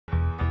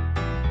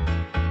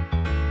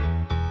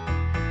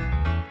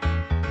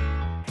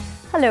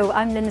Hello,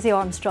 I'm Lindsey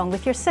Armstrong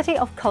with your City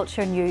of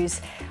Culture news.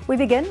 We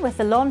begin with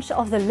the launch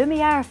of the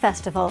Lumiere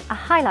Festival, a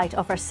highlight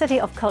of our City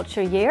of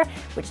Culture year,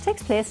 which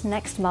takes place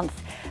next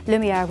month.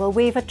 Lumiere will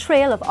weave a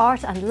trail of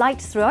art and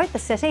light throughout the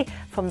city,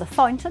 from the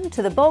fountain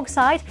to the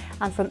bogside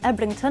and from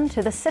Ebrington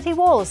to the city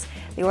walls.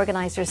 The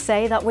organisers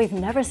say that we've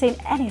never seen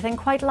anything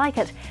quite like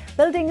it.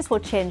 Buildings will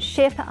change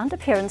shape and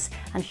appearance,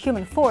 and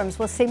human forms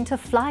will seem to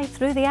fly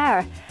through the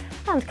air.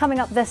 And coming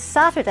up this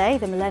Saturday,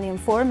 the Millennium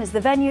Forum is the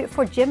venue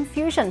for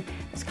GymFusion.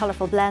 This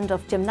colourful blend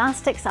of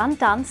gymnastics and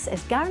dance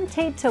is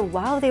guaranteed to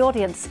wow the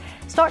audience.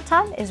 Start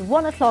time is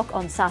 1 o'clock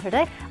on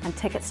Saturday, and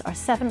tickets are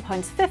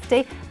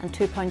 £7.50 and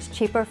 £2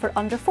 cheaper for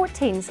under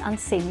 14s and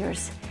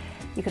seniors.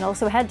 You can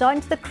also head down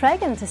to the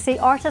Creggan to see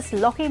artist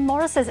Locky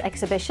Morris's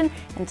exhibition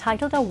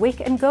entitled A Week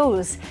in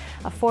Goals.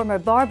 A former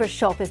barber's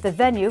shop is the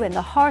venue in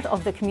the heart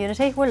of the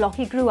community where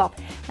Locky grew up,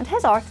 and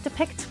his art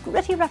depicts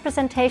gritty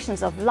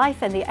representations of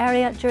life in the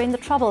area during the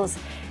Troubles.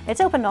 It's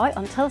open now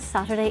until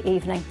Saturday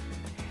evening.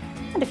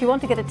 And if you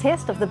want to get a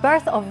taste of the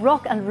birth of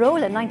rock and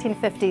roll in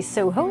 1950s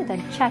Soho,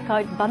 then check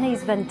out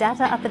Bunny's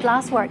Vendetta at the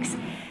Glassworks.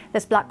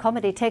 This black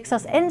comedy takes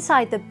us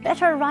inside the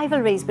bitter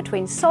rivalries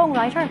between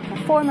songwriter,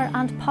 performer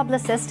and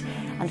publicist,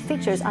 and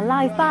features a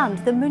live band,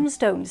 the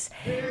Moonstones.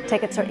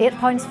 Tickets are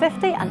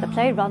 £8.50 and the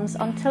play runs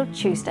until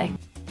Tuesday.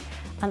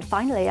 And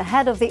finally,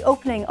 ahead of the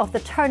opening of the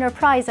Turner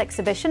Prize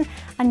exhibition,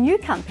 a new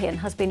campaign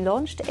has been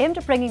launched aimed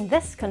at bringing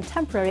this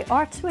contemporary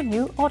art to a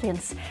new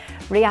audience.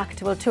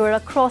 React will tour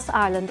across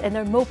Ireland in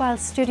their mobile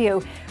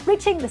studio,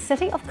 reaching the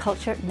City of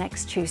Culture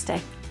next Tuesday.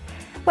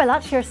 Well,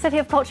 that's your City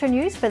of Culture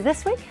news for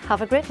this week.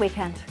 Have a great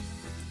weekend.